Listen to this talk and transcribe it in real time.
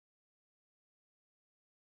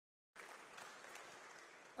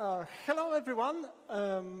Hello, everyone.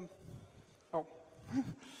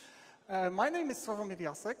 My name is Sławomir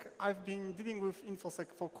Jasek. I've been dealing with InfoSec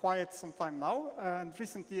for quite some time now, and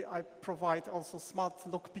recently I provide also smart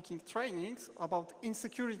lock-picking trainings about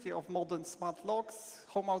insecurity of modern smart locks,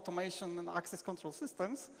 home automation, and access control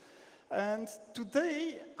systems. And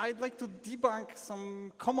today, I'd like to debunk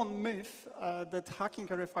some common myth that hacking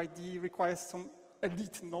RFID requires some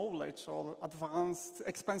elite knowledge or advanced,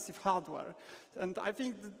 expensive hardware. And I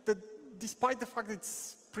think that despite the fact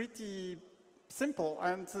it's pretty simple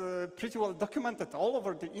and pretty well documented all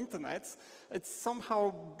over the internet, it's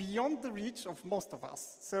somehow beyond the reach of most of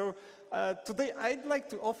us. So today I'd like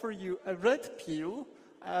to offer you a red pill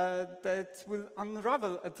that will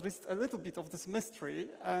unravel at least a little bit of this mystery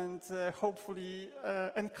and hopefully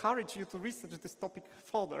encourage you to research this topic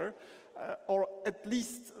further or at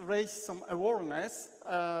least raise some awareness,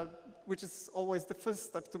 which is always the first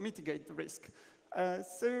step to mitigate the risk. I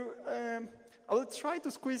will try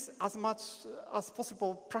to squeeze as much as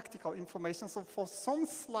possible practical information. So for some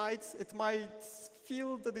slides, it might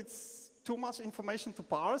feel that it's too much information to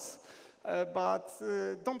parse, but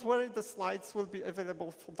don't worry, the slides will be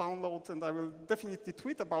available for download, and I will definitely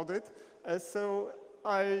tweet about it. So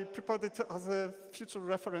I prepared it as a future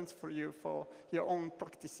reference for you for your own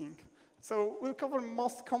practicing. So we'll cover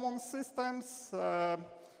most common systems,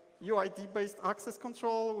 UID-based access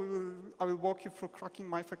control. I will walk you through cracking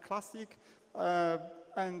MIFARE Classic,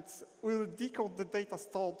 and we'll decode the data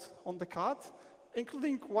stored on the card,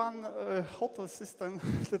 including one hotel system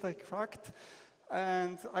that I cracked.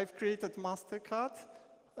 And I've created MasterCard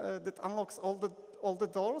that unlocks all the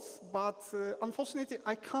doors, but unfortunately,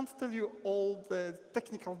 I can't tell you all the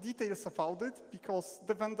technical details about it because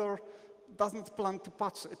the vendor doesn't plan to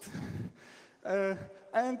patch it.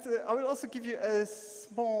 And I will also give you a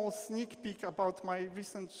small sneak peek about my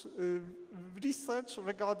recent research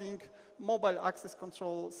regarding mobile access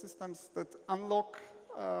control systems that unlock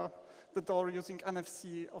the door using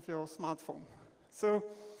NFC of your smartphone. So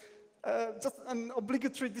just an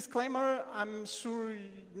obligatory disclaimer, I'm sure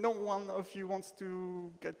no one of you wants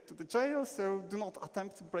to get to the jail, so do not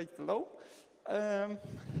attempt to break the law.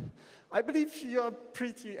 I believe you are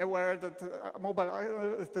pretty aware that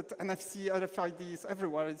that NFC RFID is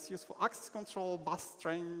everywhere. It's used for access control, bus,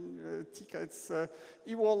 train tickets,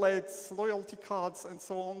 e-wallets, loyalty cards, and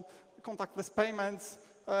so on, contactless payments,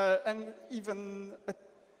 and even a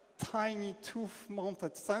tiny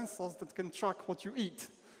tooth-mounted sensors that can track what you eat.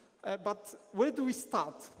 But where do we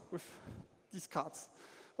start with these cards?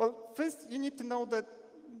 Well, first, you need to know that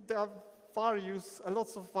there are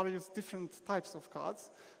lots of various different types of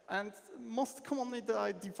cards. And most commonly, they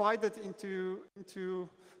are divided into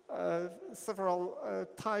several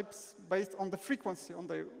types based on the frequency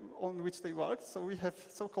on which they work. So we have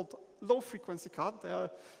so-called low-frequency cards. They are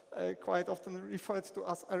quite often referred to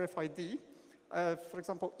as RFID. For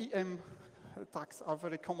example, EM tags are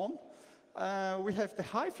very common. We have the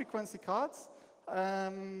high-frequency cards,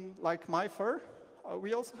 like MIFARE.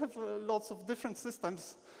 We also have lots of different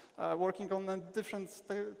systems working on different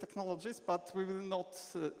technologies, but we will not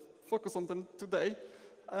focus on them today.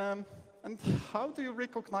 And how do you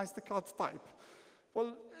recognize the card type?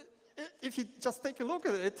 Well, if you just take a look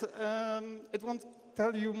at it, it won't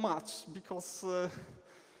tell you much because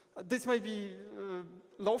this may be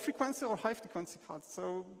low-frequency or high-frequency cards.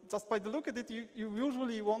 So just by the look at it, you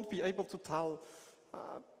usually won't be able to tell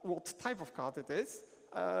what type of card it is.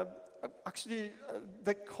 Actually,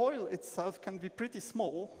 the coil itself can be pretty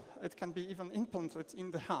small. It can be even implanted in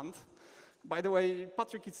the hand. By the way,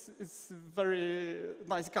 Patrick is a very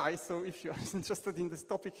nice guy, so if you are interested in this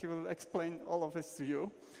topic, he will explain all of this to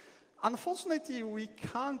you. Unfortunately, we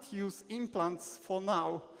can't use implants for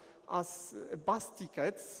now as bus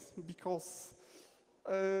tickets because,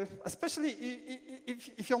 especially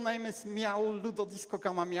if your name is Meow Ludo Disco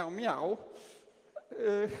Gamma Meow Meow,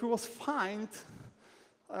 who was fined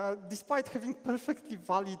despite having perfectly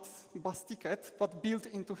valid bus ticket, but built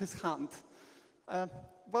into his hand.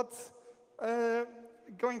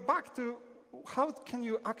 Going back to how can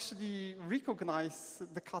you actually recognize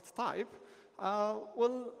the card type?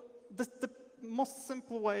 Well, the most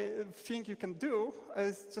simple thing you can do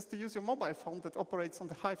is just to use your mobile phone that operates on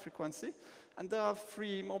the high frequency. And there are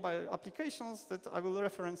free mobile applications that I will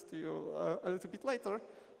reference to you a little bit later.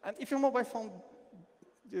 And if your mobile phone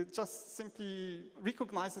just simply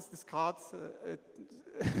recognizes this card,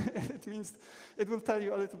 it means it will tell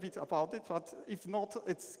you a little bit about it, but if not,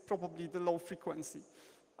 it's probably the low frequency.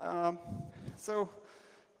 Let's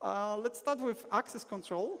start with access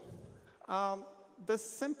control. The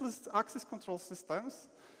simplest access control systems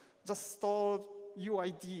just store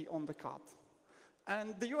UID on the card.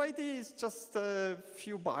 And the UID is just a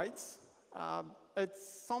few bytes.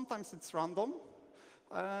 Sometimes it's random.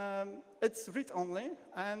 It's read-only,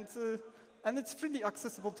 and it's freely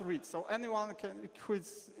accessible to read. So anyone who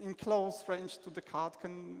is in close range to the card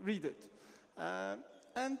can read it.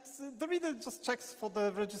 And the reader just checks for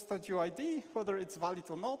the registered UID, whether it's valid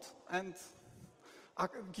or not, and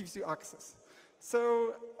gives you access.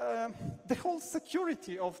 So the whole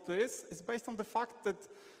security of this is based on the fact that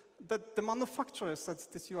the manufacturer sets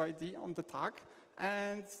this UID on the tag,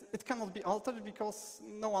 and it cannot be altered because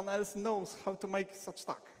no one else knows how to make such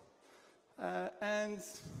tag. And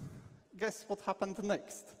guess what happened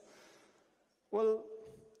next? Well,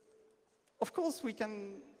 of course we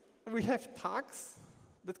have tags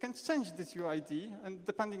that can change this UID, and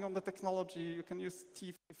depending on the technology, you can use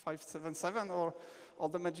T577 or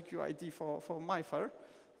the magic UID for MyFair,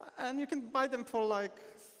 and you can buy them for like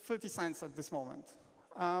 30 cents at this moment.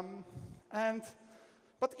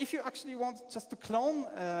 But if you actually want just to clone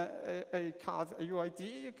a card, a UID,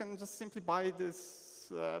 you can just simply buy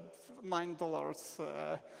this $9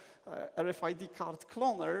 RFID card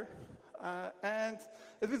cloner, and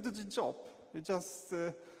it will do the job. You just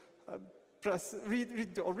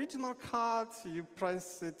read the original card, you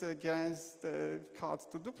press it against the card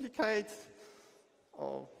to duplicate,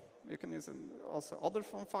 or you can use also other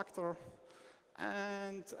form factor,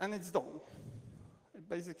 and it's done.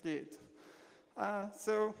 Basically it.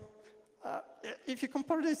 So if you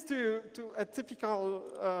compare this to a typical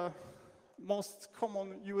most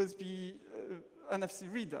common USB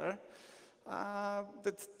NFC reader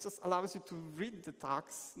that just allows you to read the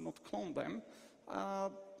tags, not clone them,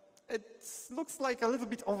 it looks like a little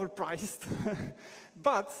bit overpriced.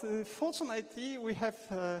 But fortunately, we have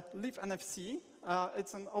Live NFC.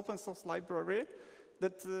 It's an open source library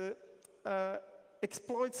that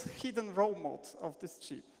exploits hidden row mode of this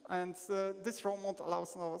chip. And this row mode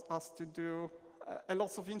allows us to do a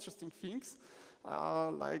lot of interesting things,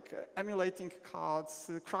 like emulating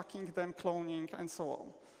cards, cracking them, cloning, and so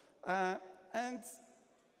on. And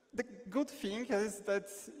the good thing is that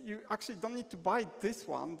you actually don't need to buy this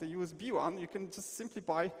one, the USB one. You can just simply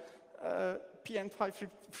buy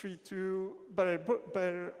PN532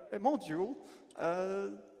 bare module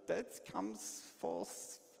that comes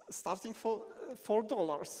starting for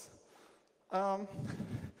 $4.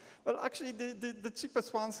 Well, actually, the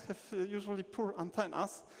cheapest ones have usually poor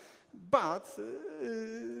antennas, but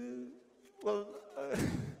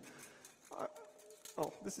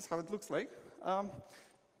oh, this is how it looks like.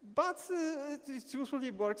 But it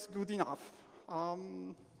usually works good enough.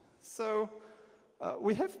 So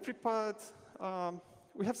we have prepared,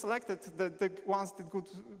 we have selected the ones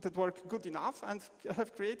that work good enough, and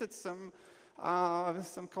have created some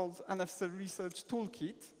called NFC Research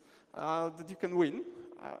Toolkit that you can win.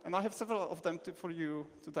 And I have several of them for you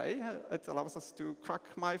today. It allows us to crack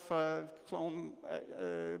MyFair, clone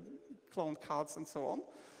cards, and so on.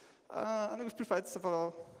 And we've prepared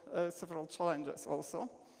several challenges also.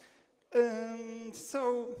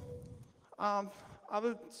 So I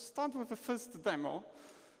will start with the first demo.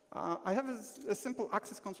 I have a simple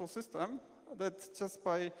access control system that just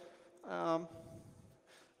by,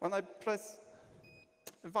 when I press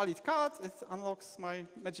a valid card, it unlocks my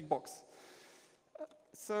magic box.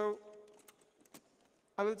 So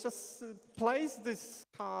I will just place this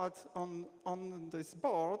card on this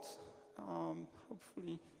board,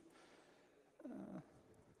 hopefully.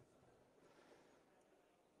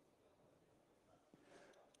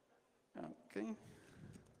 Okay.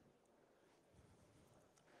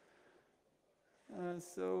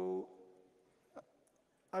 So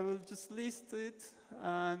I will just list it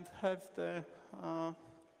and have the,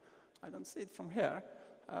 I don't see it from here,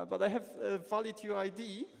 but I have a valid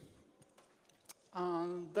UID.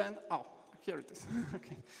 And then, oh, here it is.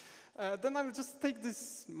 Okay. Then I will just take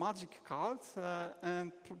this magic card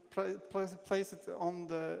and place it on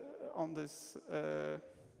this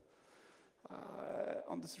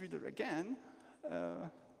reader again.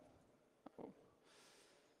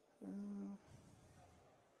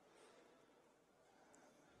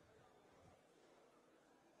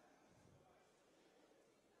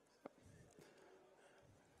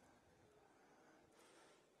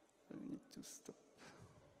 I need to stop.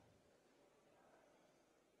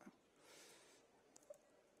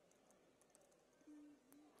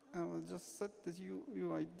 I will just set the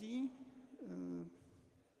UID.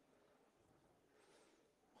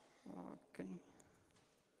 Okay.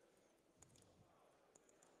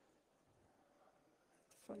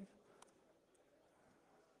 5.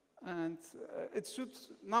 And it should,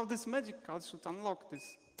 now this magic card should unlock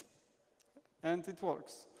this. And it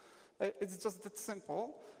works. It's just that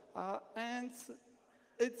simple. And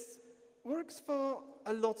it works for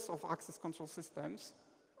a lot of access control systems.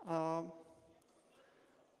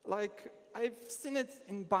 Like, I've seen it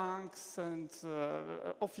in banks and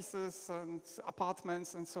offices and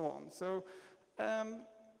apartments and so on. So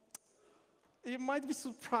you might be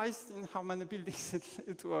surprised in how many buildings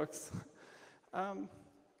it works.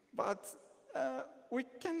 But we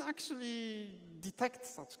can actually detect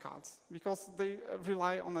such cards because they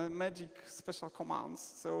rely on a magic special commands.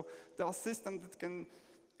 So there are systems that can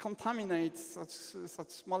contaminate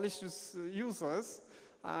such malicious users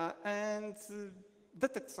and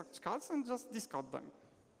detect such cards and just discard them.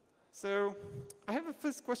 So I have a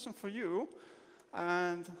first question for you,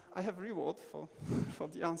 and I have a reward for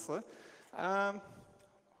the answer.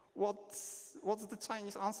 What's the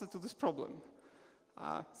Chinese answer to this problem?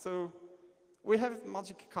 So we have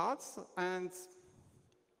magic cards, and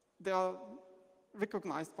they are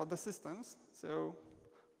recognized by the systems. So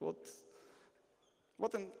what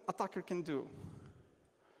an attacker can do?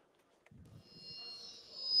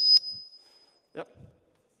 Yep.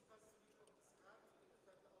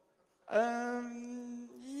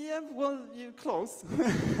 Yeah, well, you're close.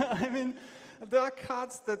 I mean, there are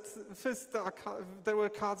cards that, first there were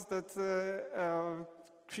cards that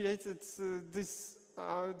created this,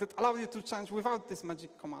 that allow you to change without this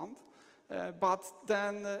magic command, but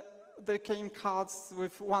then there came cards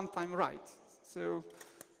with one-time write. So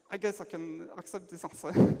I guess I can accept this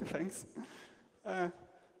answer, thanks.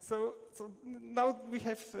 So now we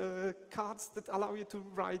have cards that allow you to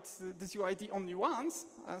write this UID only once.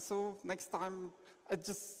 So next time,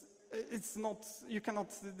 it's not, you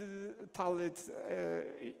cannot tell it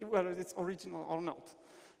whether it's original or not.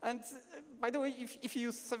 And by the way, if you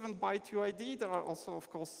use 7-byte UID, there are also, of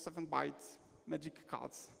course, 7-byte magic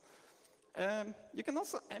cards. You can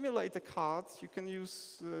also emulate a card. You can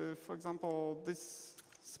use, for example, this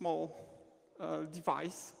small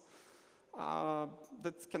device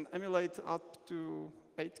that can emulate up to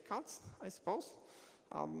 8 cards, I suppose.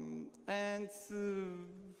 And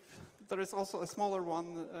there is also a smaller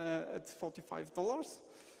one at $45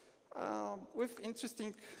 with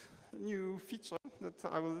interesting new feature that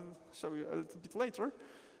I will show you a little bit later.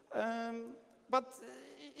 But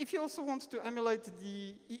if you also want to emulate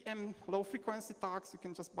the EM low frequency tags, you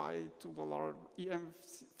can just buy $2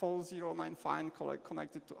 EM4095 and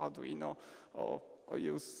connect it to Arduino, or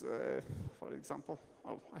use, for example,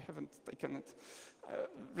 I haven't taken it,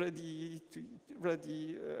 ready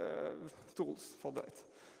tools for that.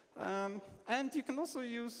 And you can also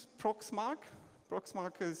use Proxmark.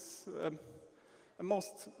 Proxmark is a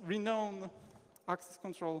most renowned access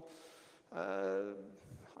control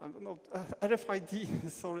RFID,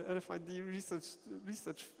 sorry, RFID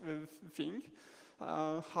research thing,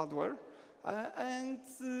 hardware. And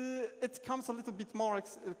it comes a little bit more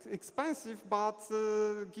expensive, but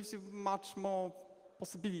gives you much more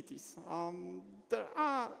possibilities. There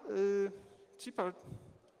are cheaper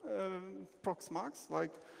Proxmarks,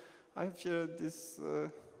 like I have here this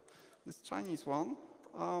Chinese one.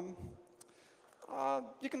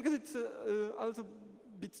 You can get it a little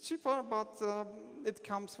bit cheaper, but it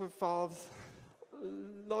comes with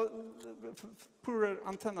poorer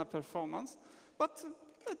antenna performance. But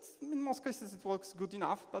in most cases, it works good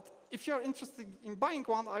enough. But if you're interested in buying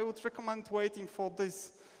one, I would recommend waiting for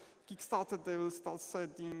this Kickstarter. They will start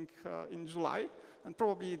selling in July, and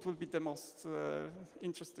probably it will be the most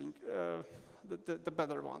interesting, the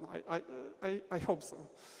better one. I hope so.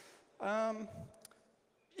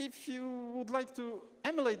 If you would like to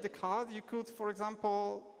emulate the card, you could, for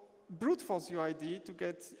example, brute force UID to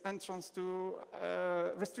get entrance to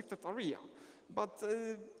a restricted area. But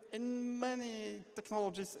in many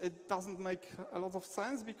technologies, it doesn't make a lot of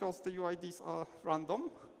sense because the UIDs are random.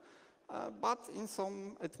 But in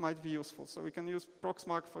some, it might be useful. So we can use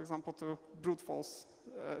Proxmark, for example, to brute force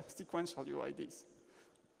sequential UIDs.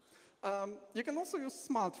 You can also use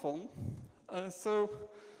smartphone.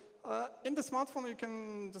 In the smartphone, you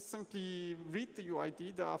can just simply read the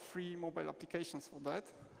UID. There are free mobile applications for that.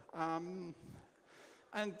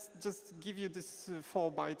 And just give you this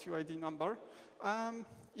 4-byte UID number.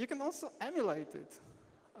 You can also emulate it.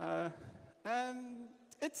 And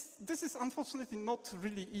this is unfortunately not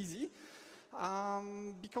really easy,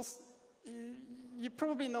 because you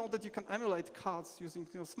probably know that you can emulate cards using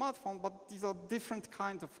your smartphone, but these are different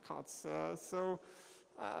kinds of cards.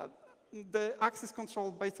 The access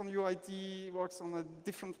control based on UID works on a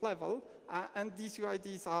different level, and these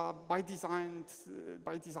UIDs are by design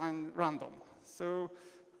random. So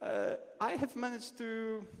I have managed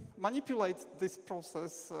to manipulate this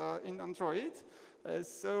process in Android.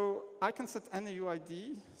 So I can set any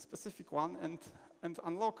UID, specific one, and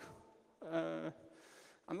unlock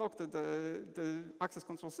unlock the access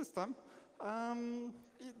control system,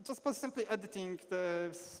 just by simply editing the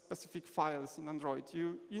specific files in Android.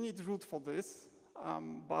 You need root for this,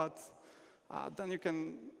 but then you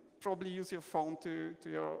can probably use your phone to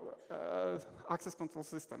your access control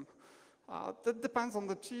system. That depends on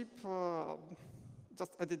the chip.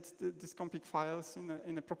 Just edit these config files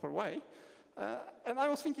in a proper way. And I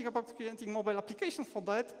was thinking about creating mobile applications for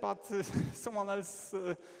that, but someone else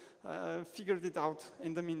figured it out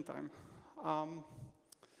in the meantime.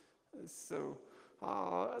 So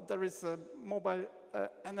there is a mobile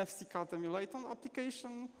NFC card emulator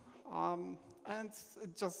application, and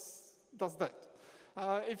it just does that.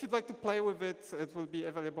 If you'd like to play with it, it will be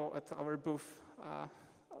available at our booth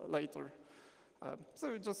later.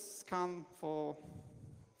 So you just scan for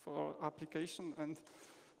application and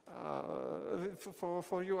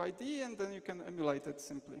for UID, and then you can emulate it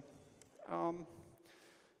simply.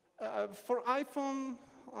 For iPhone,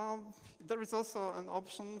 there is also an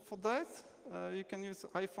option for that. You can use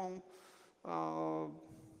iPhone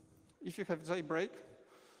if you have jailbreak,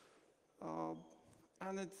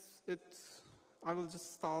 and I will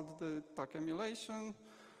just start the TAC emulation,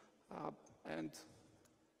 and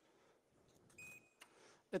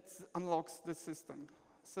it unlocks the system.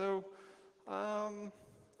 So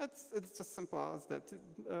it's just simple as that.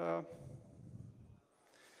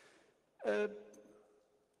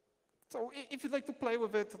 So if you'd like to play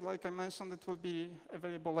with it, like I mentioned, it will be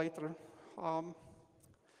available later.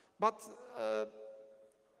 But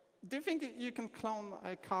do you think you can clone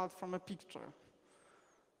a card from a picture?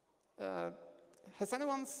 Has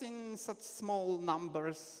anyone seen such small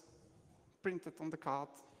numbers printed on the card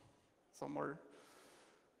somewhere?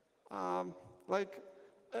 How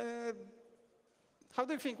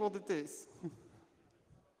do you think what it is?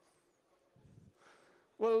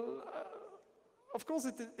 Well, of course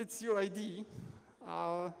it's your ID,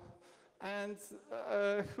 and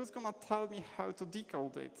who's gonna tell me how to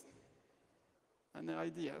decode it? Any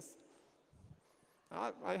ideas?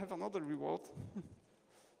 I have another reward.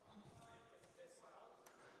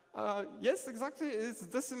 Yes, exactly, it's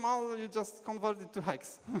decimal, you just convert it to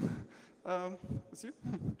hex. It's you?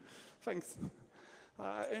 Thanks.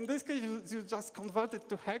 In this case, you just convert it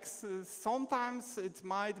to hex. Sometimes it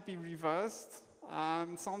might be reversed.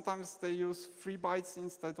 Sometimes they use 3 bytes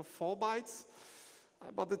instead of 4 bytes,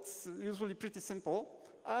 but it's usually pretty simple.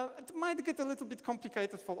 It might get a little bit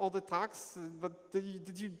complicated for other tags, but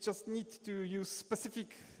you just need to use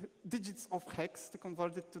specific digits of hex to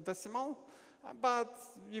convert it to decimal. But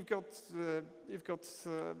you've got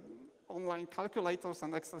online calculators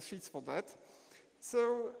and Excel sheets for that.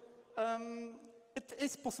 So it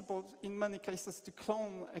is possible in many cases to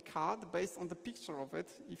clone a card based on the picture of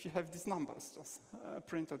it if you have these numbers just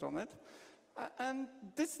printed on it. And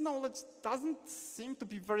this knowledge doesn't seem to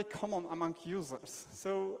be very common among users.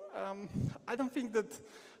 So I don't think that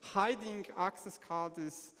hiding access card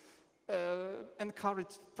is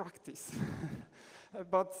encouraged practice.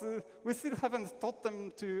 But we still haven't taught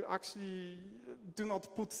them to actually do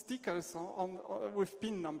not put stickers with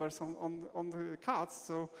PIN numbers on the cards,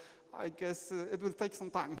 so I guess it will take some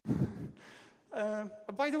time.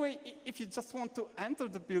 By the way, if you just want to enter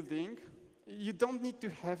the building, you don't need to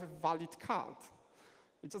have a valid card.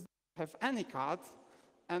 You just have any card,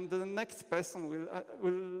 and the next person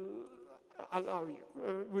will allow you,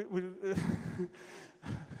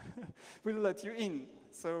 will let you in.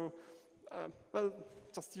 So. Well,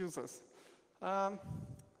 just users.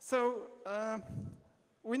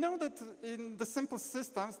 We know that in the simple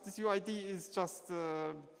systems, this UID is just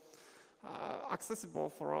accessible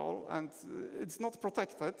for all, and it's not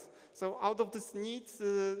protected. So out of this need,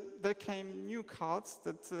 there came new cards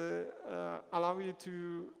that allow you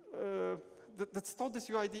to, that store this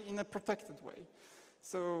UID in a protected way.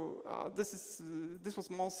 So this was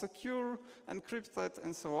more secure, encrypted,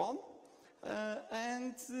 and so on.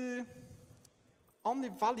 Only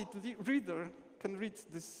valid reader can read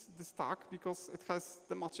this tag because it has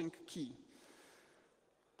the matching key.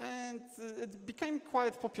 And it became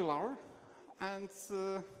quite popular, and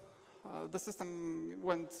the system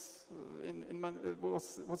was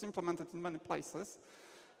implemented in many places.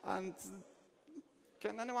 And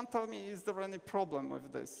can anyone tell me, is there any problem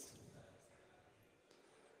with this?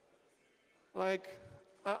 I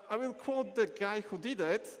will quote the guy who did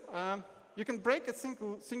it. You can break a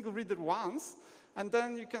single reader once, and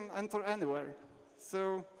then you can enter anywhere.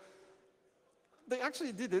 So they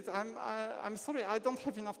actually did it. I'm sorry, I don't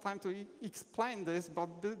have enough time to explain this,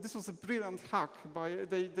 but this was a brilliant hack.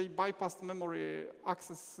 They bypassed memory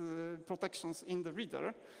access protections in the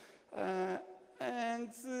reader. And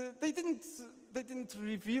they didn't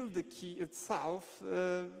reveal the key itself,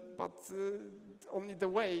 but only the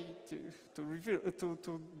way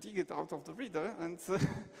to dig it out of the reader. And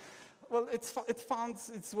well, it found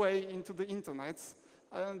its way into the internet.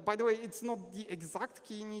 And by the way, it's not the exact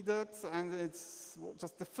key needed, and it's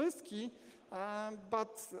just the first key.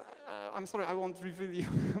 But I'm sorry, I won't reveal you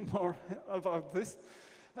more about this.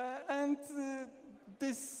 And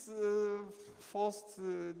this forced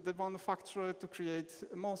the manufacturer to create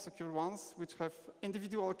more secure ones, which have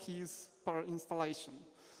individual keys per installation.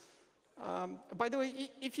 By the way,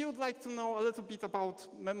 if you would like to know a little bit about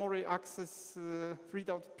memory access,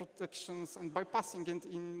 readout protections, and bypassing it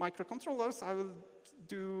in microcontrollers, I will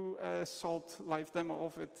do a short live demo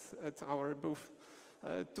of it at our booth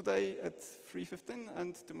today at 3:15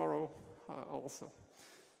 and tomorrow also.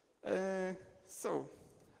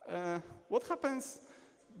 What happens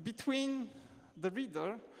between the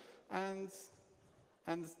reader and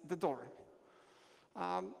the door?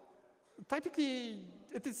 Typically,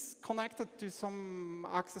 it is connected to some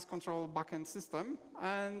access control backend system,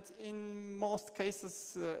 and in most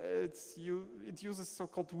cases, it uses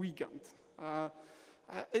so-called weekend.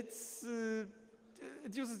 It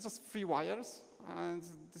uses just 3 wires, and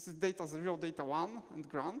this is data 0, data 1, and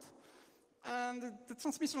ground. And the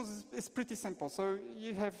transmission is pretty simple. So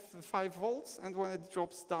you have 5 volts, and when it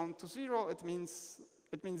drops down to 0, it means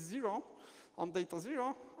 0 on data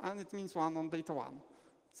 0, and it means 1 on data 1.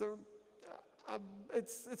 So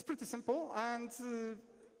it's pretty simple, and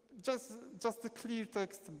just the clear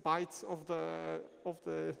text bytes of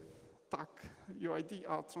the tag UID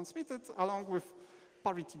are transmitted along with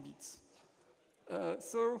parity bits.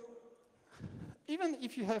 So even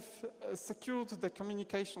if you have secured the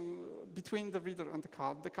communication between the reader and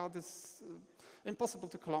the card is impossible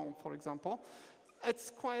to clone, for example. It's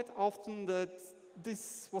quite often that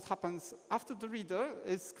what happens after the reader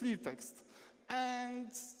is clear text.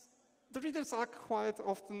 And the readers are quite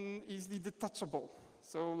often easily detachable.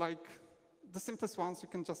 So like the simplest ones you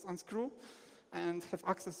can just unscrew and have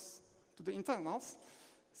access to the internals.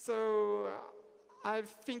 So I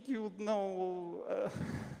think you would know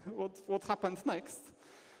what happened next.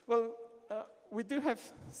 Well, we do have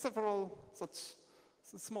several such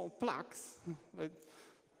small plugs.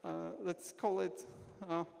 Let's call it,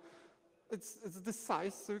 it's this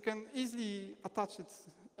size, so you can easily attach it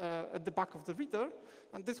at the back of the reader.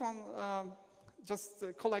 And this one just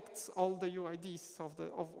collects all the UIDs of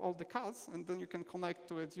all the cards, and then you can connect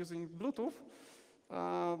to it using Bluetooth.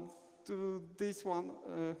 To this one,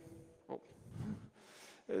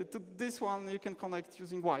 to this one you can connect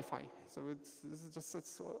using Wi-Fi. So this is just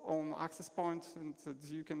its own access point, and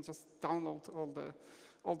you can just download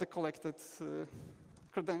all the collected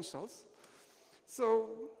credentials. So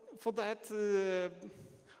for that,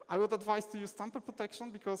 I would advise to use tamper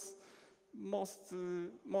protection, because most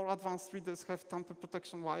more advanced readers have tamper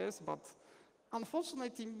protection wires, but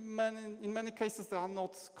unfortunately, in many cases, they are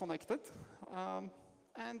not connected.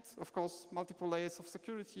 And of course, multiple layers of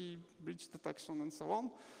security, breach detection, and so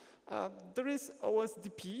on. There is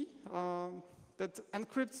OSDP that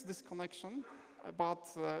encrypts this connection, but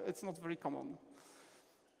it's not very common.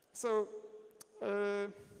 So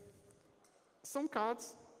some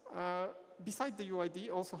cards, beside the UID,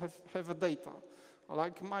 also have a data,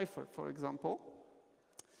 like MIFARE, for example.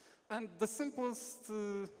 And the simplest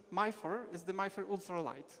MIFARE is the MIFARE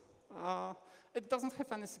Ultralight. It doesn't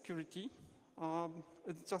have any security.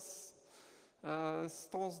 It just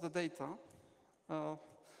stores the data.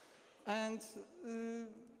 And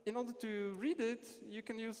in order to read it, you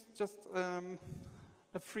can use just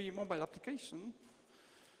a free mobile application,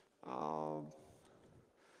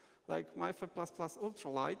 like MIFARE++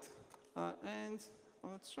 Ultralight. And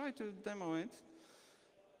I'll try to demo it.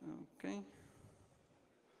 Okay.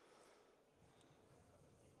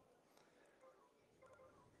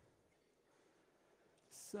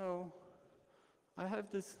 So I have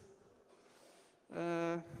this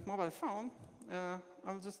mobile phone.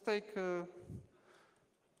 I'll just take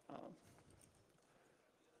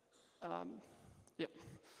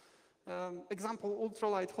example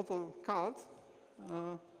ultralight hotel card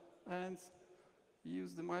and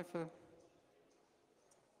use the MIFARE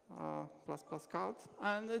 ++ card,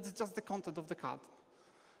 and it's just the content of the card.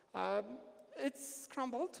 It's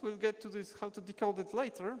scrambled. We'll get to this, how to decode it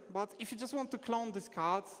later. But if you just want to clone this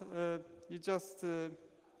card, you just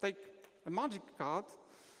take a magic card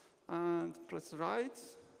and press right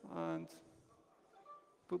and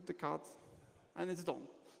put the card, and it's done.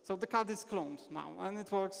 So the card is cloned now, and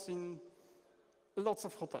it works in lots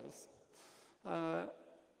of hotels.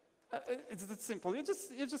 It's that simple. You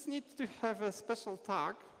just need to have a special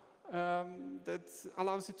tag that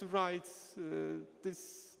allows you to write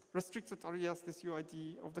this restricted areas, this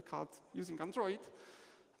UID of the card using Android.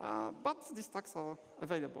 But these tags are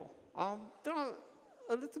available. There are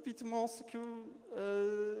a little bit more secure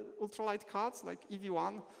ultralight cards like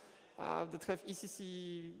EV1 that have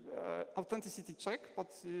ECC authenticity check, but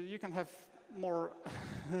you can have more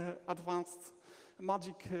advanced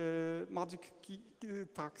magic key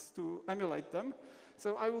tags to emulate them.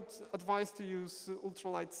 So I would advise to use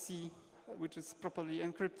ultralight C, which is properly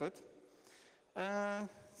encrypted.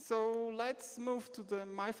 So let's move to the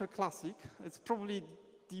MIFARE Classic. It's probably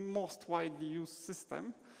the most widely used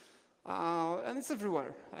system. And it's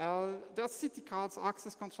everywhere. There are city cards,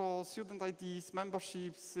 access control, student IDs,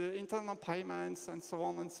 memberships, internal payments, and so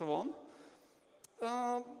on and so on.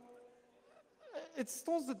 It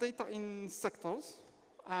stores the data in sectors,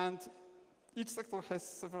 and each sector has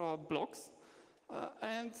several blocks.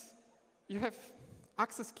 And you have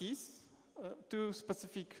access keys to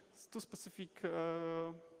specific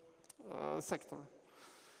sector.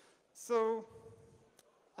 So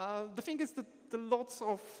the thing is that lots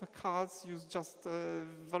of cards use just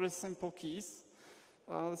very simple keys.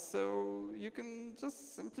 So you can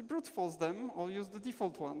just simply brute force them or use the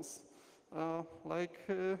default ones.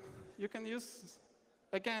 You can use,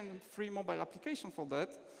 again, free mobile application for that.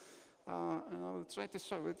 And I'll try to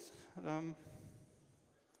show it.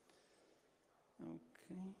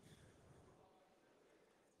 Okay.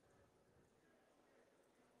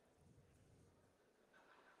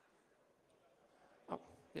 Oh,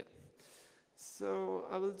 yeah. So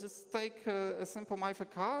I will just take a simple MIFARE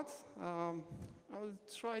card. I will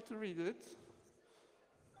try to read it.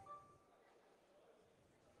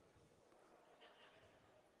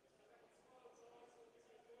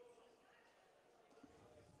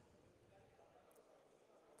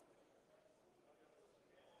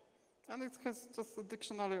 And it has just a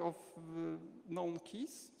dictionary of known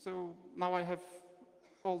keys. So now I have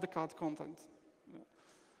all the card content.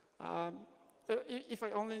 If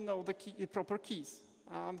I only know the proper keys.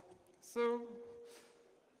 I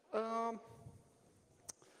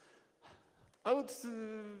would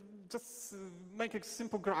just make a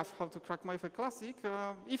simple graph how to crack MIFARE Classic.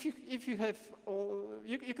 If you have all,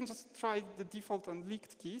 you can just try the default and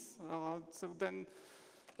leaked keys. So then,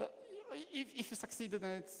 if you succeeded,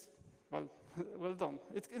 then it's well done.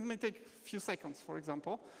 It may take a few seconds, for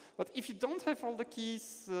example. But if you don't have all the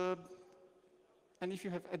keys, and if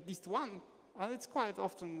you have at least one, and it's quite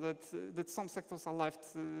often that some sectors are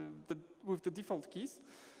left with the default keys,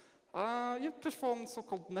 you perform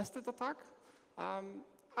so-called nested attack.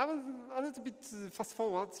 I will a little bit fast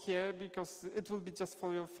forward here because it will be just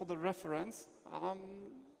for the reference.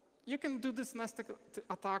 You can do this nested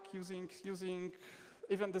attack using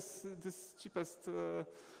even this cheapest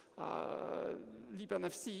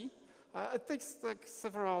libNFC. It takes like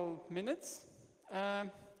several minutes.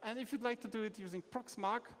 And if you'd like to do it using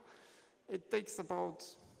Proxmark, it takes about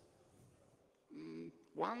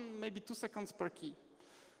 1, maybe 2 seconds per key.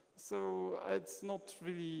 So it's not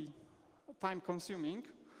really time consuming.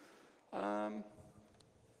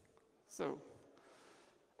 So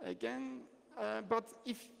again, but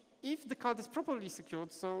if the card is properly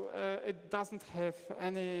secured, so it doesn't have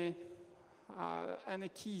any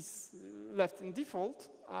keys left in default,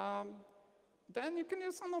 then you can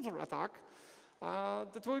use another attack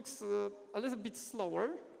that works a little bit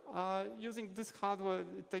slower. Using this hardware,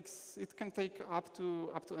 it can take up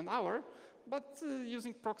to an hour, but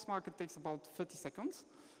using Proxmark, it takes about 30 seconds.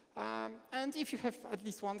 And if you have at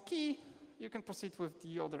least one key, you can proceed with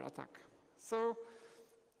the other attack. So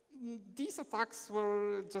these attacks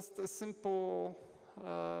were just a simple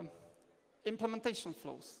implementation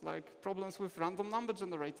flows, like problems with random number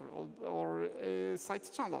generator or a side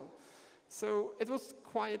channel. So it was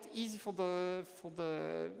quite easy for the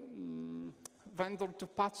vendor to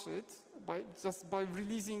patch it by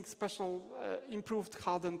releasing special improved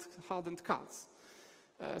hardened cards.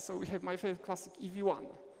 So we have MIFARE Classic EV1.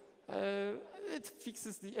 It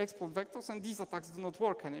fixes the export vectors, and these attacks do not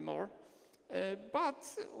work anymore. But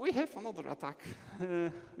we have another attack,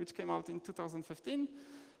 which came out in 2015,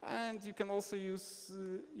 and you can also use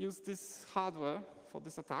this hardware for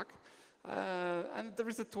this attack. And there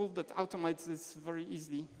is a tool that automates this very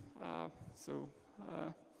easily.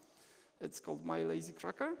 It's called My Lazy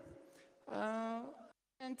Cracker.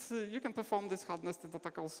 And you can perform this hard nested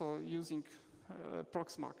attack also using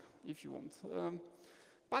Proxmark if you want.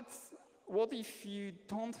 But what if you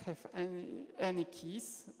don't have any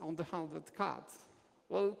keys on the hardened card?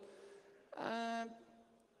 Well,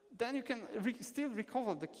 then you can still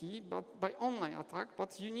recover the key, but by online attack,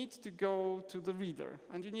 but you need to go to the reader.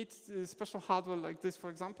 And you need special hardware like this, for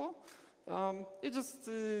example.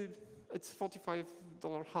 It's $45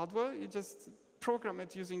 hardware. You just program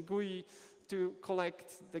it using GUI to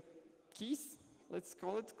collect the keys, let's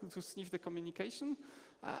call it, to sniff the communication,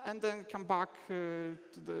 and then come back to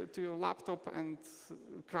your laptop and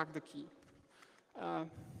crack the key.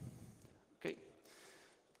 Okay.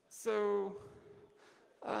 So,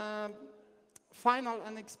 final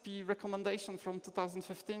NXP recommendation from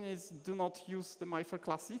 2015 is do not use the MIFARE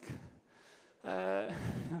Classic.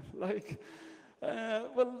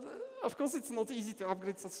 Well, of course, it's not easy to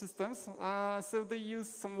upgrade such systems. So they use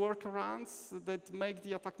some workarounds that make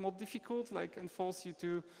the attack more difficult, like enforce you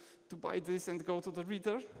to buy this and go to the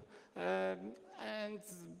reader.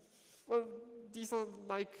 Well, these are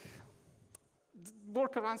like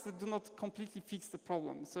workarounds that do not completely fix the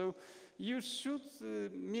problem. So you should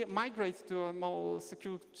migrate to a more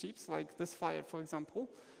secure chips like this Fire, for example.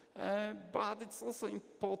 But it's also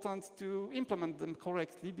important to implement them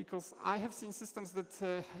correctly, because I have seen systems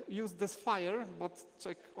that use this Fire but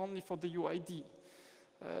check only for the UID.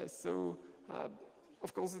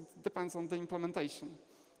 Of course, it depends on the implementation.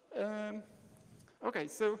 Okay,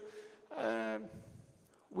 so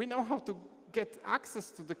we know how to get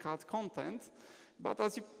access to the card content, but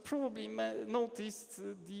as you probably noticed,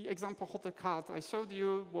 the example hotel card I showed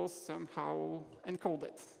you was somehow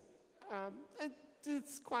encoded.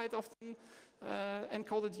 It's quite often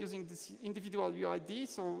encoded using this individual UID,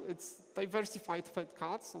 so it's diversified fed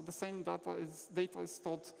cards, so the same data is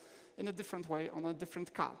stored in a different way on a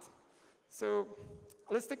different card. So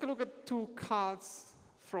let's take a look at two cards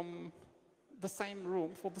from the same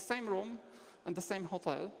room, for the same room and the same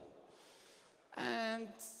hotel. And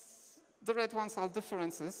the red ones are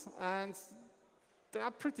differences, and they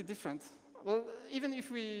are pretty different. Well, even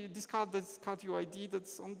if we discard this card UID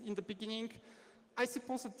that's in the beginning, I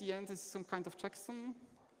suppose at the end is some kind of checksum.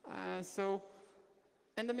 So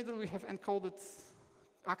in the middle we have encoded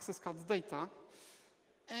access card data,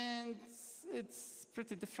 and it's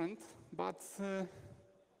pretty different, but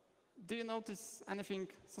do you notice anything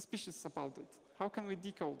suspicious about it? How can we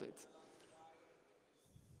decode it?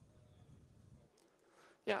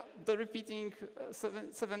 Yeah, the repeating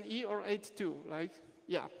 7E or 8.2, like,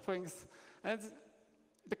 yeah, thanks. And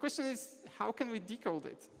the question is, how can we decode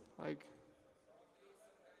it? Like,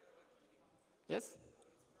 yes?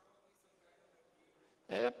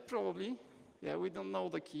 Yeah, probably. Yeah, we don't know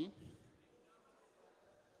the key.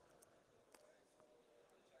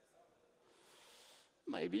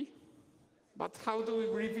 Maybe. But how do we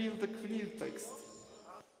reveal the clear text?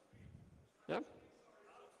 Yeah?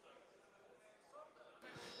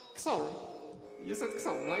 XOR. You said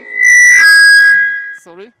XOR, right?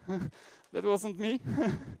 Sorry, that wasn't me.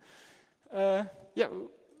 Yeah,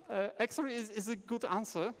 XOR is a good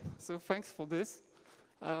answer, so thanks for this.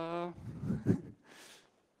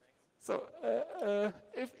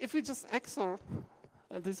 If we just XOR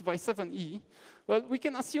this by 7E, well, we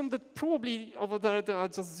can assume that probably over there are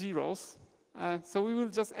just zeros. So we will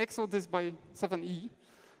just XOR this by 7E,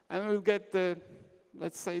 and we'll get the,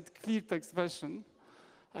 let's say, the clear text version.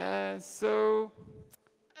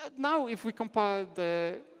 Now if we compare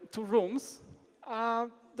the two rooms,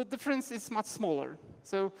 the difference is much smaller.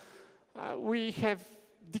 So we have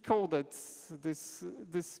decoded this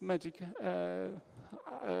magic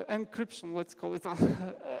encryption, let's call it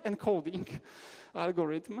encoding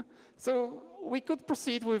algorithm. So we could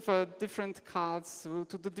proceed with different cards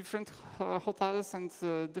to the different hotels and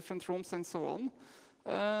different rooms and so on.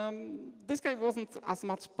 This guy wasn't as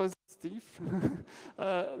much positive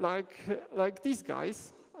like these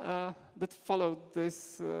guys that followed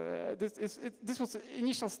this. This was the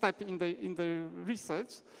initial step in the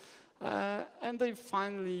research, and they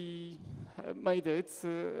finally made it.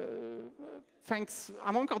 Thanks,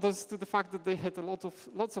 among others, to the fact that they had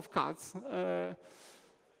lots of cards,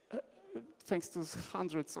 thanks to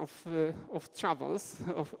hundreds of travels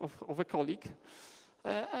of a colleague.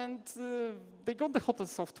 They got the hotel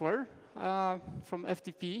software from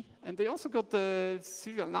FTP, and they also got the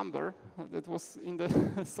serial number that was in the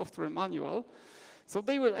software manual. So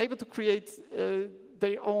they were able to create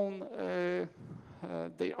their own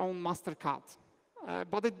MasterCard.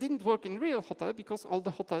 But it didn't work in real hotel because all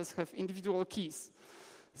the hotels have individual keys.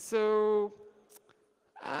 So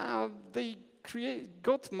they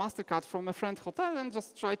got MasterCard from a friend hotel and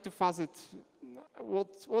just tried to fuzz it.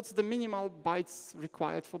 What's the minimal bytes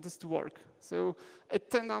required for this to work? So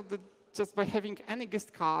it turned out that just by having any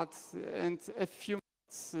guest card and a few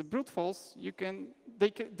brute force,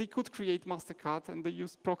 they could create MasterCard, and they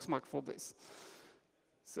used Proxmark for this.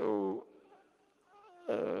 So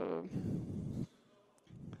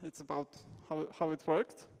it's about how it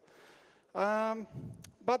worked.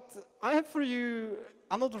 But I have for you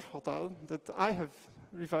another hotel that I have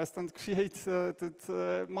reversed and created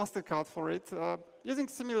MasterCard for it using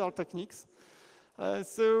similar techniques.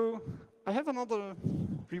 So I have another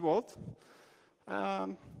reward.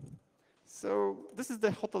 So this is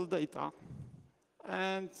the hotel data.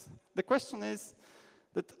 And the question is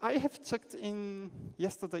that I have checked in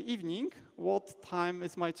yesterday evening. What time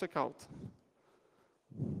is my checkout?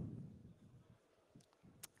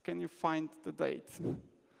 Can you find the date?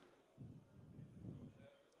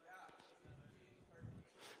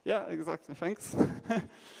 Yeah, exactly, thanks.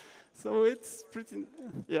 So it's pretty,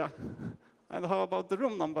 yeah. And how about the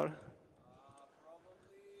room number?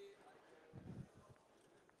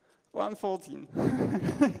 114.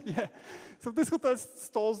 Yeah. So this hotel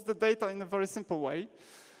stores the data in a very simple way,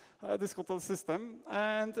 this hotel system.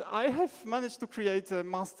 And I have managed to create a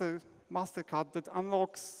MasterCard that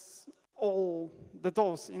unlocks all the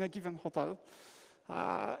doors in a given hotel.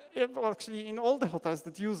 Actually, in all the hotels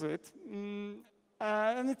that use it.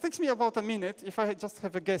 And it takes me about a minute if I just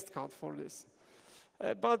have a guest card for this.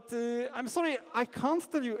 But I'm sorry, I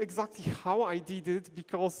can't tell you exactly how I did it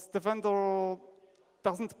because the vendor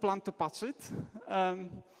doesn't plan to patch it.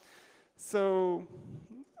 So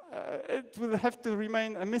it will have to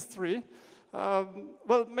remain a mystery.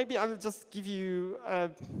 Well, maybe I will just give you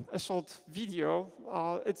a short video.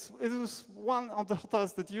 It was one of the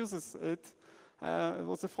hotels that uses it. It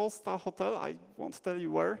was a 4-star hotel. I won't tell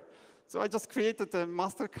you where. So I just created a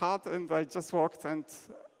MasterCard and I just walked and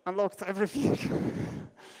unlocked everything.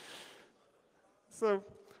 So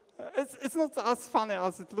it's not as funny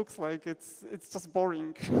as it looks like. It's just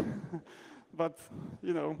boring. But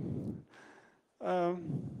you know.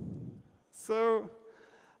 So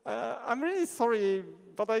I'm really sorry,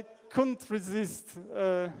 but I couldn't resist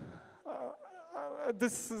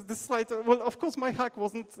this slide. Well, of course, my hack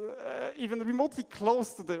wasn't even remotely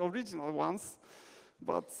close to the original ones.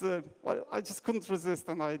 But well, I just couldn't resist,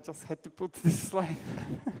 and I just had to put this slide.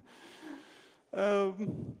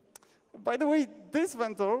 By the way, this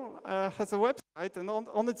vendor has a website, and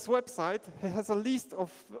on its website, it has a list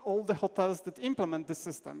of all the hotels that implement the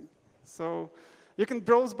system. So you can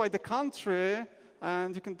browse by the country,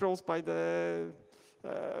 and you can browse by the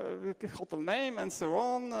hotel name, and so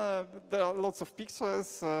on. There are lots of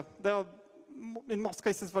pictures. There are, in most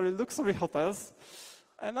cases, very luxury hotels.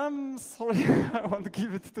 And I'm sorry, I won't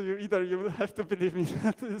give it to you either. You will have to believe me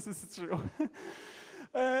that this is true.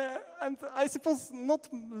 And I suppose not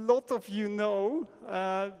a lot of you know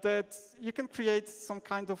that you can create some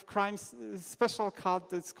kind of special card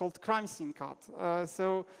that's called crime scene card.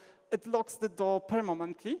 So it locks the door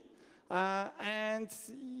permanently, and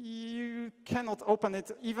you cannot open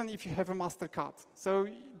it even if you have a MasterCard. So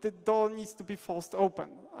the door needs to be forced open,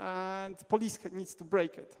 and the police needs to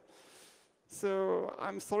break it. So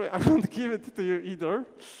I'm sorry, I won't give it to you either.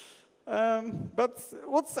 But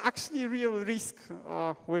what's actually real risk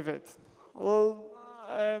with it? Well,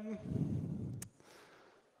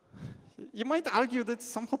 you might argue that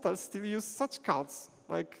some hotels still use such cards,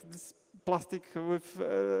 like this plastic with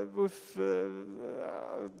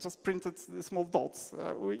just printed small dots.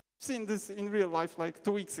 We've seen this in real life like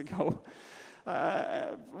 2 weeks ago.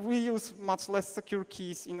 We use much less secure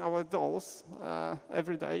keys in our doors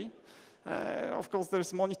every day. Of course,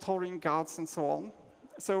 there's monitoring guards and so on.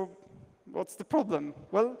 So what's the problem?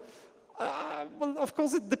 Well, of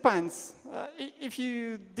course, it depends. If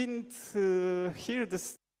you didn't hear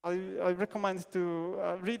this, I recommend to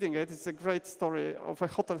reading it. It's a great story of a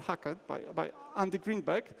hotel hacker by Andy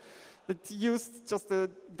Greenberg that used just the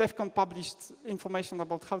DEF CON published information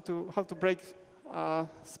about how to break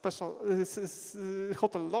special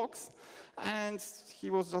hotel locks, and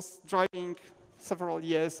he was just driving several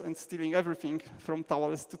years and stealing everything from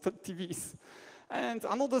towels to TVs. And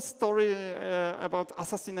another story about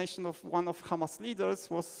assassination of one of Hamas leaders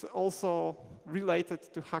was also related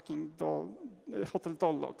to hacking hotel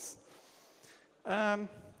door locks.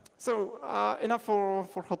 So enough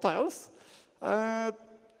for hotels.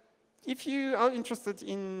 If you are interested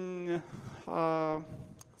in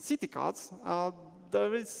city cards,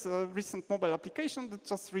 there is a recent mobile application that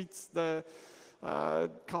just reads the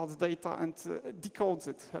card data and decodes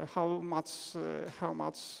it, how much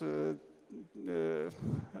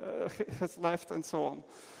has left and so on.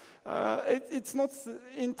 It's not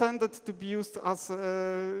intended to be used as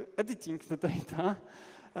editing the data,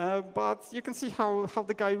 but you can see how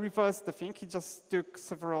the guy reversed the thing. He just took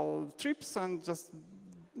several trips and just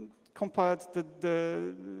compared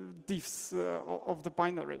the diffs of the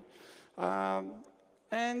binary.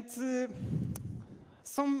 And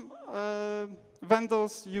some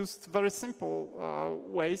vendors used very simple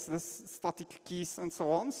ways, this static keys and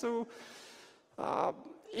so on. So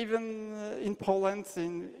even in Poland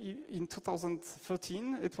in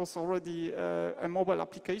 2013, it was already a mobile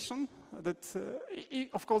application that,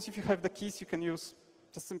 of course, if you have the keys, you can use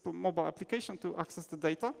just simple mobile application to access the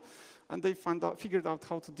data. And they figured out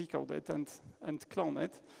how to decode it and clone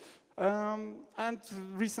it. And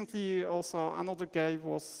recently, also, another guy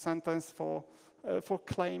was sentenced for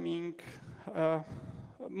claiming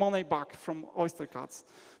money back from Oyster cards.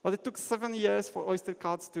 But it took 7 years for Oyster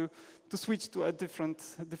cards to switch to a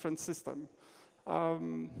different system.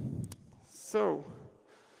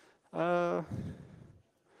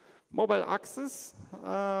 Mobile access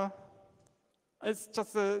is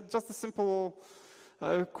just a simple,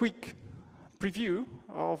 quick preview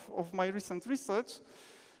of my recent research.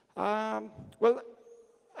 Well,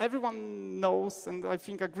 everyone knows and I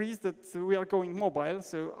think agrees that we are going mobile,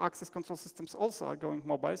 so access control systems also are going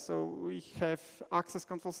mobile. So we have access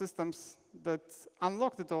control systems that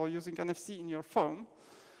unlock the door using NFC in your phone.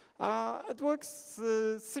 It works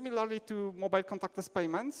similarly to mobile contactless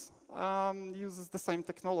payments, uses the same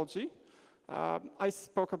technology. I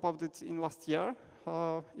spoke about it in last year,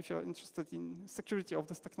 if you're interested in security of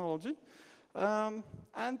this technology. And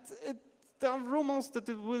there are rumors that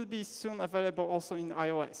it will be soon available also in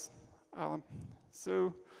iOS.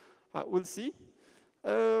 We'll see.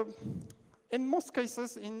 In most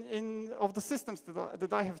cases, of the systems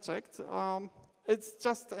that I have checked, it's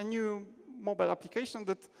just a new mobile application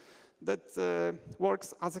that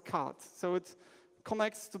works as a card. So it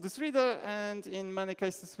connects to this reader, and in many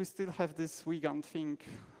cases, we still have this WeGAN thing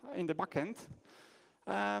in the backend.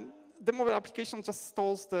 The mobile application just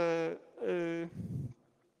stores the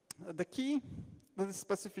key that is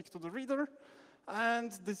specific to the reader,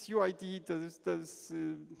 and this UID that is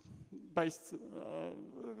based,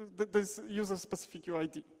 this user-specific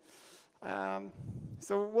UID.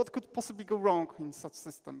 So what could possibly go wrong in such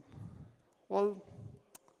system? Well,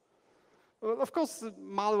 of course,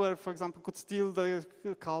 malware, for example, could steal the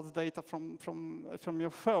card data from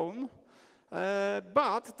your phone.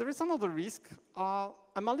 But there is another risk.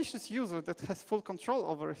 A malicious user that has full control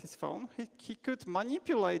over his phone, he could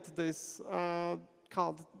manipulate this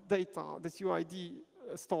card data, this UID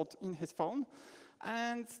stored in his phone,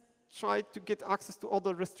 and try to get access to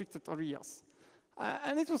other restricted areas.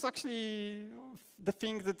 And it was actually the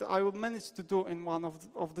thing that I managed to do in one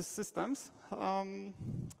of the systems.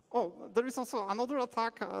 There is also another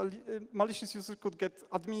attack. A malicious user could get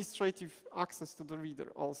administrative access to the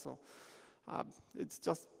reader also. It's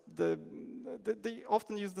just they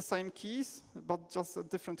often use the same keys, but just a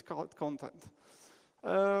different content.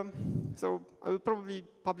 So I will probably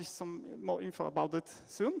publish some more info about it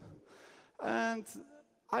soon. And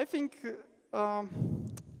I think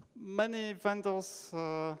many vendors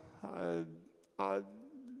are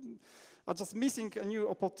just missing a new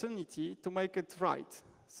opportunity to make it right.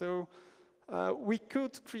 So we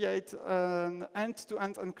could create an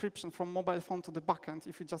end-to-end encryption from mobile phone to the backend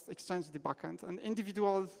if we just exchange the backend, and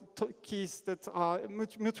individual keys that are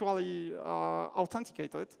mutually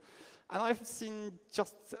authenticated. And I've seen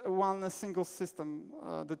just one single system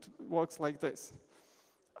that works like this.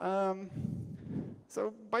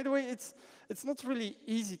 So, by the way, it's not really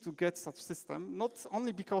easy to get such system, not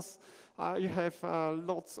only because you have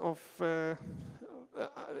lots of,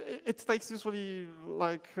 it takes usually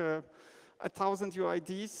like 1,000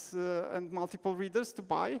 UIDs and multiple readers to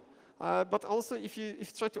buy, but also if you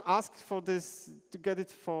try to ask for this to get it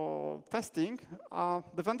for testing,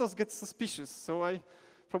 the vendors get suspicious. So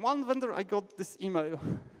from one vendor, I got this email.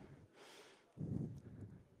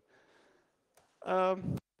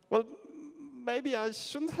 Well, maybe I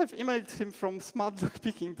shouldn't have emailed him from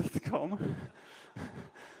smartlockpicking.com.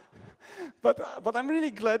 but I'm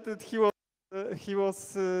really glad that he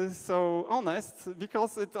was so honest,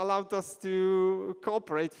 because it allowed us to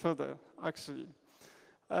cooperate further, actually.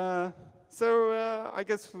 I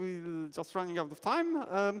guess we're just running out of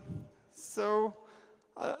time.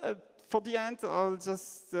 For the end, I'll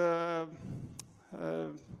just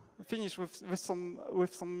finish with some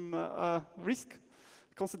risk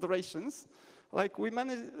considerations. Like we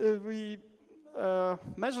measure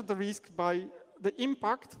the risk by the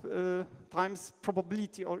impact times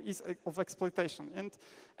probability or ease of exploitation. And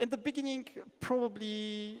in the beginning,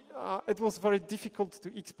 probably it was very difficult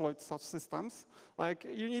to exploit such systems. Like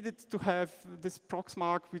you needed to have this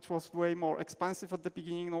Proxmark, which was way more expensive at the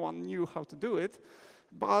beginning. No one knew how to do it.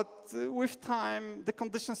 But with time, the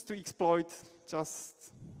conditions to exploit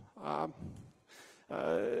just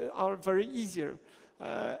are very easier.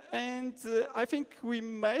 I think we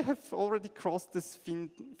may have already crossed this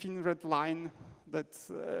thin red line that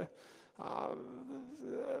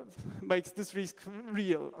makes this risk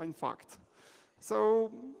real, in fact.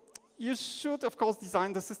 So you should, of course,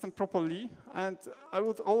 design the system properly. And I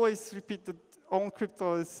would always repeat that own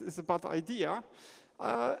crypto is a bad idea.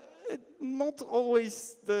 Not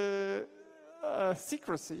always the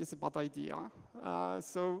secrecy is a bad idea.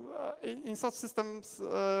 In such systems,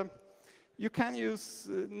 you can use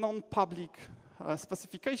non-public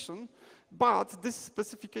specification, but this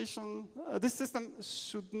specification, this system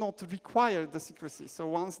should not require the secrecy. So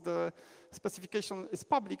once the specification is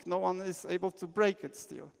public, no one is able to break it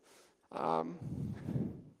still.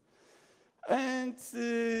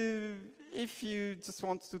 If you just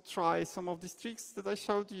want to try some of these tricks that I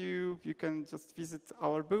showed you, you can just visit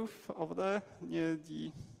our booth over there near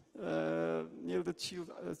the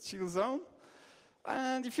chill zone.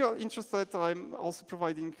 And if you're interested, I'm also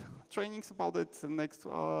providing trainings about it. The next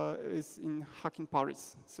is in Hacking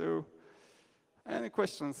Paris. So, any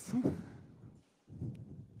questions?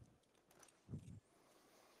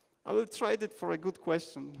 I will trade it for a good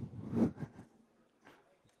question.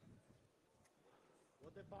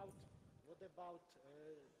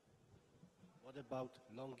 What about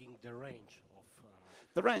longing the range of?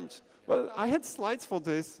 The range. Well, I had slides for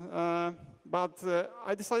this, but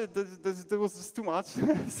I decided that there was just too much.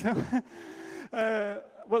 So,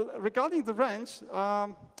 well, regarding the range,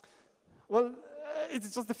 well,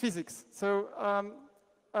 it's just the physics. So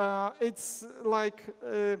it's like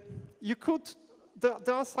you could.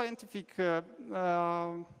 There are scientific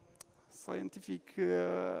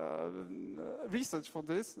research for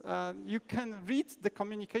this. You can read the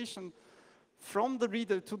communication from the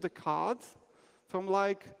reader to the card from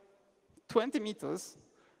like 20 meters,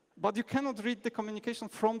 but you cannot read the communication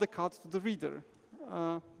from the card to the reader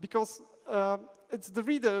because it's the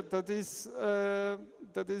reader that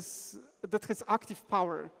has active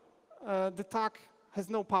power. The tag has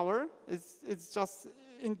no power. It's just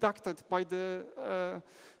inducted by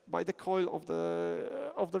the coil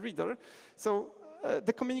of the reader. So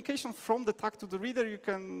the communication from the tag to the reader you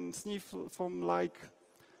can sniff from like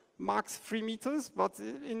max 3 meters, but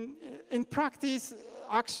in practice,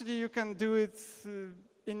 actually you can do it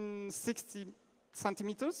in 60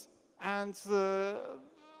 centimeters, and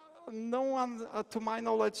no one, to my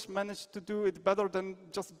knowledge, managed to do it better than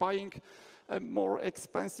just buying a more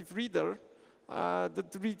expensive reader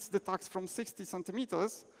that reads the tags from 60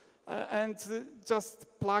 centimeters and just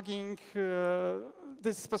plugging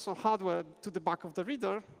this special hardware to the back of the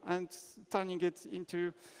reader and turning it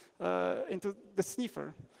into the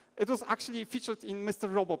sniffer. It was actually featured in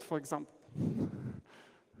Mr. Robot, for example.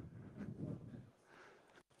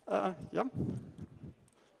 Yeah. And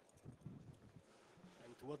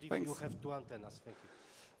what if you have 2 antennas? Thank you.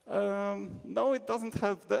 No, it doesn't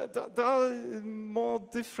help. There are more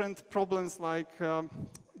different problems like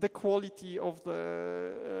the quality of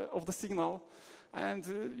the signal, and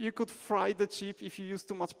you could fry the chip if you use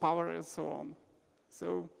too much power and so on.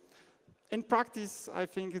 So, in practice, I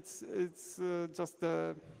think it's just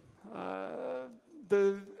the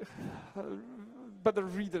better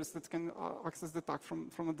readers that can access the tag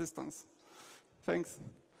from a distance. Thanks.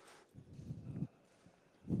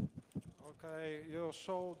 Okay, you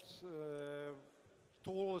showed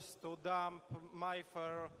tools to dump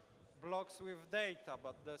MIFARE blocks with data,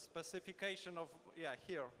 but the specification of,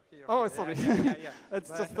 here. Oh, sorry. Yeah. It's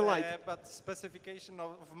just the light. But specification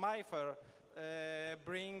of MIFARE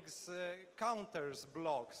brings counters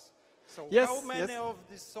blocks. So yes, how many yes. of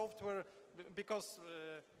this software, because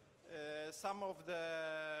some of the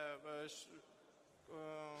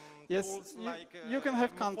yes, tools like you can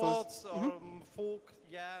have counters or Folk,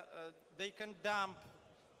 they can dump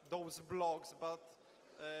those blocks, but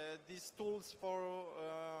these tools for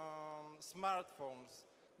smartphones,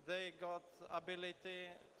 they got ability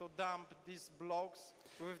to dump these blocks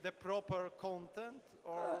with the proper content,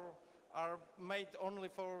 or are made only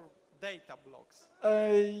for data blocks?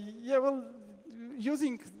 Yeah, well,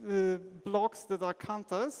 using blocks that are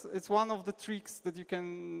counters, it's one of the tricks that you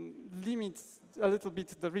can limit a little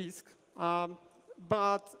bit the risk,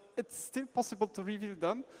 but it's still possible to reveal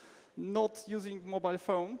them, not using mobile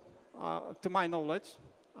phone, to my knowledge,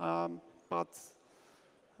 I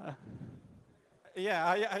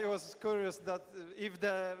was curious that if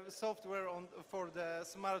the software for the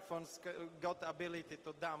smartphones got ability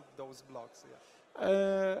to dump those blocks.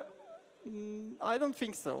 I don't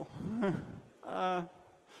think so. I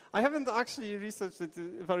haven't actually researched it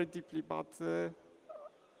very deeply, but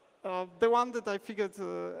the one that I figured,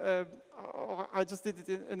 I just did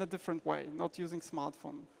it in a different way, not using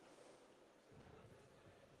smartphone.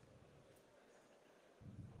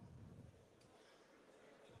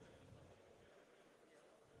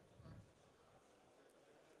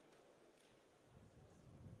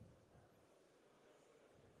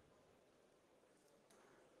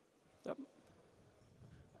 Yep.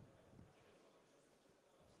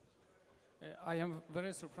 I am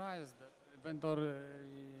very surprised that vendor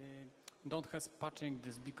don't have patching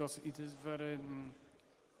this because it is very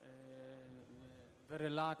very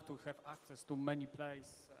luck to have access to many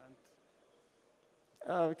places.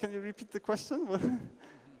 And Can you repeat the question?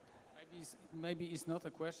 maybe it's not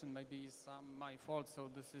a question. Maybe it's my fault. So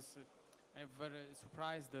this is. I'm very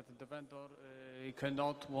surprised that the vendor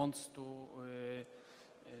cannot wants to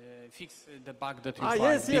fix the bug that you find.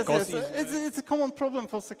 Yes. Because It's a common problem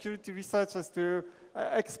for security researchers to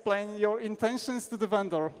explain your intentions to the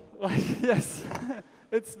vendor. Like, yes,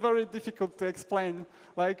 it's very difficult to explain.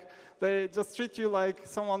 Like, they just treat you like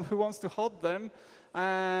someone who wants to help them,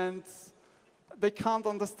 and they can't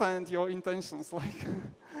understand your intentions. Like,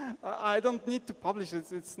 I don't need to publish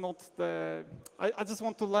it. It's not the. I just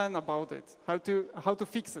want to learn about it, how to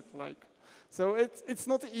fix it. Like, so it's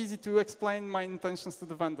not easy to explain my intentions to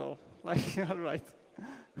the vendor. Like, right.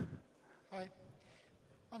 Hi.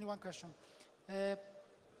 Only one question.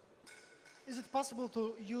 Is it possible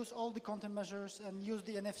to use all the countermeasures and use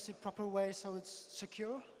the NFC proper way so it's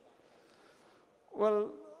secure?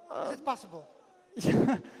 Well. Is it possible?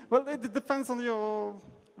 Yeah, well, it depends on your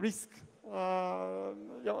risk,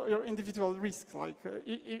 your individual risk. Like,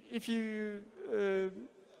 if you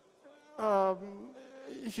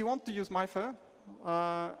want to use MyFair,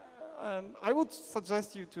 I would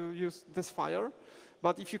suggest you to use this fire.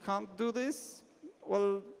 But if you can't do this,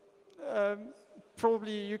 well,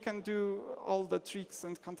 probably you can do all the tricks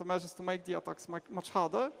and countermeasures to make the attacks much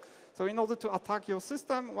harder. So in order to attack your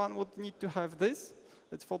system, one would need to have this.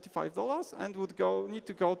 It's $45 and would need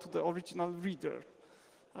to go to the original reader.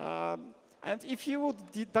 And if you would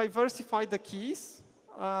diversify the keys,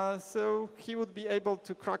 so he would be able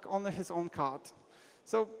to crack only his own card.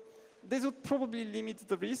 So this would probably limit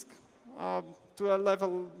the risk to a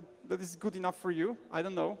level that is good enough for you. I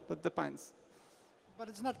don't know, that depends. But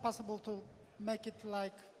it's not possible to make it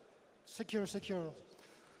like secure.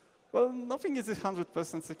 Well, nothing is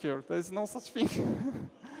 100% secure. There's no such thing.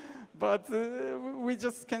 But we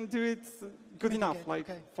just can do it good enough, like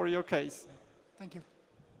for your case. Thank you.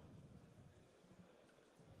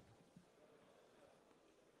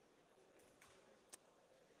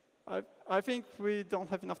 I think we don't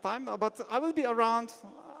have enough time, but I will be around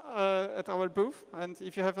at our booth. And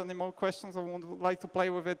if you have any more questions or would like to play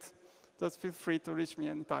with it, just feel free to reach me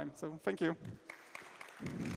anytime. So thank you.